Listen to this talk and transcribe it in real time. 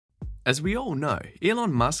As we all know,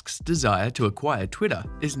 Elon Musk's desire to acquire Twitter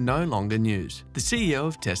is no longer news. The CEO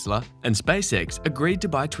of Tesla and SpaceX agreed to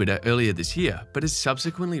buy Twitter earlier this year, but has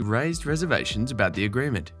subsequently raised reservations about the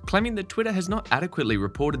agreement, claiming that Twitter has not adequately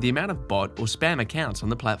reported the amount of bot or spam accounts on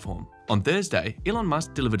the platform. On Thursday, Elon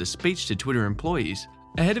Musk delivered a speech to Twitter employees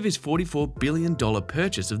ahead of his $44 billion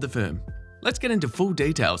purchase of the firm. Let's get into full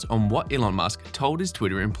details on what Elon Musk told his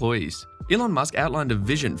Twitter employees. Elon Musk outlined a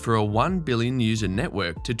vision for a 1 billion user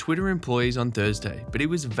network to Twitter employees on Thursday, but he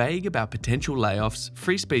was vague about potential layoffs,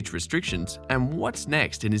 free speech restrictions, and what's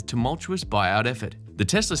next in his tumultuous buyout effort. The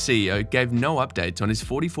Tesla CEO gave no updates on his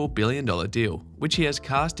 $44 billion deal, which he has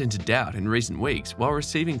cast into doubt in recent weeks while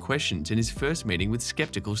receiving questions in his first meeting with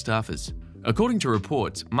skeptical staffers. According to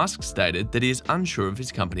reports, Musk stated that he is unsure of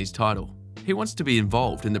his company's title. He wants to be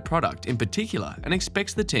involved in the product in particular and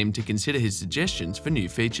expects the team to consider his suggestions for new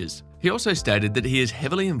features. He also stated that he is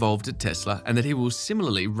heavily involved at Tesla and that he will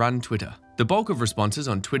similarly run Twitter. The bulk of responses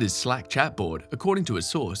on Twitter's Slack chat board, according to a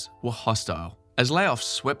source, were hostile. As layoffs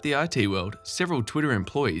swept the IT world, several Twitter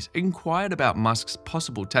employees inquired about Musk's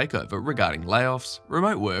possible takeover regarding layoffs,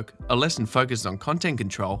 remote work, a lesson focused on content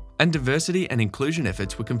control, and diversity and inclusion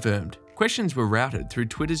efforts were confirmed. Questions were routed through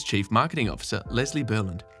Twitter's chief marketing officer, Leslie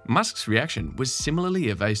Berland. Musk's reaction was similarly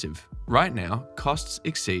evasive. Right now, costs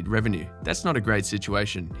exceed revenue. That's not a great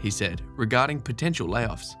situation, he said, regarding potential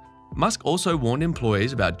layoffs. Musk also warned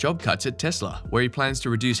employees about job cuts at Tesla, where he plans to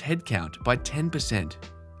reduce headcount by 10%.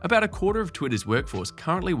 About a quarter of Twitter's workforce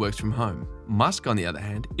currently works from home. Musk, on the other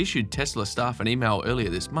hand, issued Tesla staff an email earlier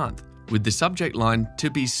this month with the subject line "to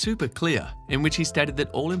be super clear," in which he stated that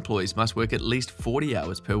all employees must work at least 40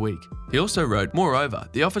 hours per week. He also wrote, "Moreover,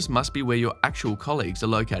 the office must be where your actual colleagues are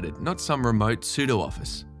located, not some remote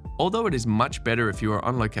pseudo-office." Although it is much better if you are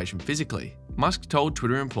on location physically, Musk told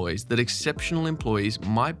Twitter employees that exceptional employees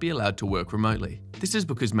might be allowed to work remotely. This is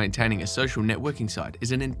because maintaining a social networking site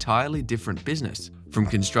is an entirely different business from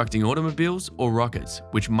constructing automobiles or rockets,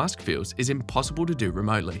 which Musk feels is impossible to do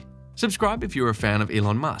remotely. Subscribe if you're a fan of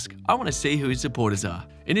Elon Musk. I want to see who his supporters are.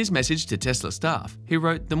 In his message to Tesla staff, he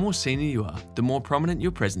wrote, "The more senior you are, the more prominent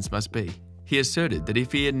your presence must be." He asserted that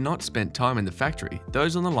if he had not spent time in the factory,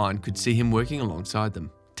 those on the line could see him working alongside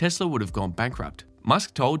them. Tesla would have gone bankrupt.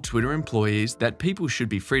 Musk told Twitter employees that people should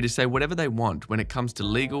be free to say whatever they want when it comes to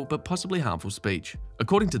legal but possibly harmful speech.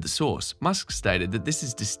 According to the source, Musk stated that this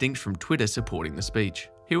is distinct from Twitter supporting the speech.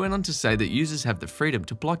 He went on to say that users have the freedom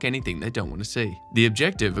to block anything they don't want to see. The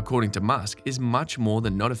objective, according to Musk, is much more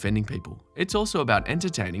than not offending people. It's also about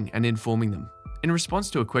entertaining and informing them. In response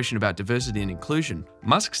to a question about diversity and inclusion,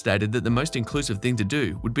 Musk stated that the most inclusive thing to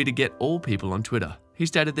do would be to get all people on Twitter. He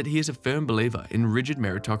stated that he is a firm believer in rigid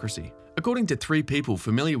meritocracy. According to 3 people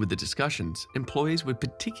familiar with the discussions, employees were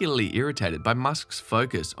particularly irritated by Musk's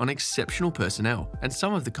focus on exceptional personnel, and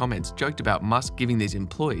some of the comments joked about Musk giving these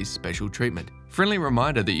employees special treatment. Friendly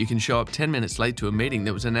reminder that you can show up 10 minutes late to a meeting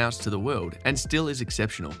that was announced to the world and still is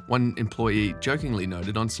exceptional, one employee jokingly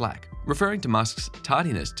noted on Slack. Referring to Musk's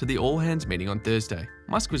tardiness to the all-hands meeting on Thursday,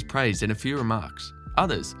 Musk was praised in a few remarks.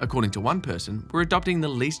 Others, according to one person, were adopting the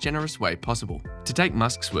least generous way possible. To take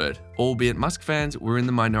Musk's word, albeit Musk fans were in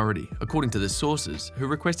the minority, according to the sources, who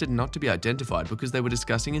requested not to be identified because they were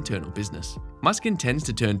discussing internal business. Musk intends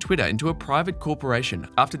to turn Twitter into a private corporation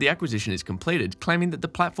after the acquisition is completed, claiming that the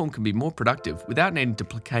platform can be more productive without needing to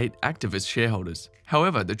placate activist shareholders.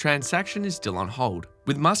 However, the transaction is still on hold,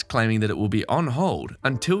 with Musk claiming that it will be on hold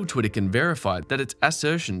until Twitter can verify that its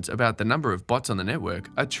assertions about the number of bots on the network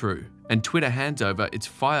are true, and Twitter hands over its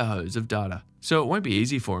fire hose of data. So it won't be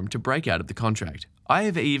easy for him to break out of the contract. I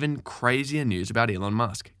have even crazier news about Elon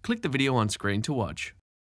Musk. Click the video on screen to watch.